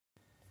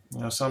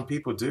Some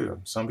people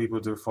do. Some people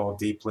do fall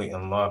deeply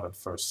in love at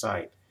first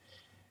sight.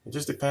 It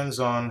just depends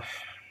on,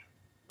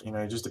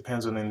 it just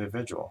depends on the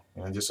individual.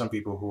 Just some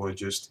people who are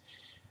just,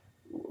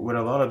 with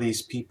a lot of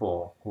these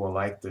people who are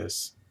like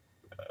this,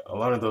 a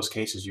lot of those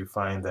cases you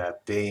find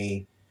that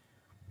they've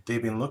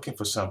been looking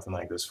for something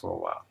like this for a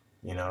while.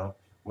 You know,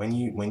 when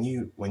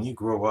you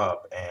grow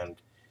up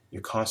and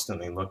you're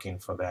constantly looking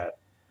for that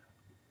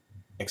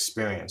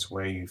experience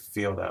where you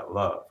feel that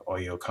love, or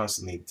you're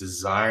constantly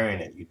desiring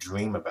it, you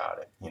dream about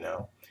it.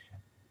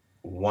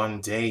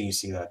 One day you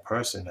see that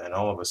person, and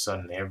all of a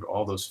sudden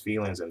all those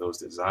feelings and those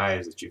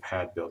desires that you've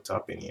had built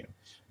up in you,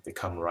 they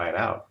come right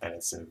out, and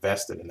it's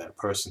invested in that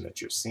person that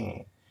you're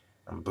seeing,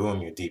 and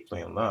boom, you're deeply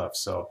in love.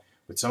 So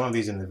with some of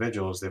these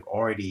individuals, they've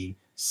already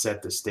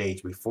set the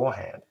stage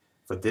beforehand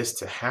for this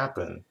to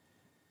happen,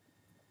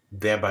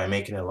 thereby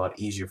making it a lot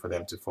easier for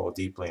them to fall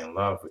deeply in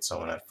love with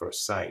someone at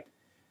first sight.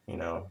 you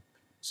know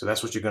so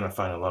that's what you're going to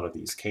find in a lot of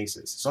these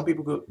cases. Some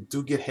people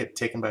do get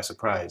taken by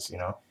surprise,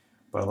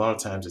 but a lot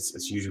of times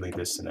it's usually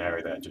this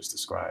scenario that I just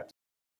described.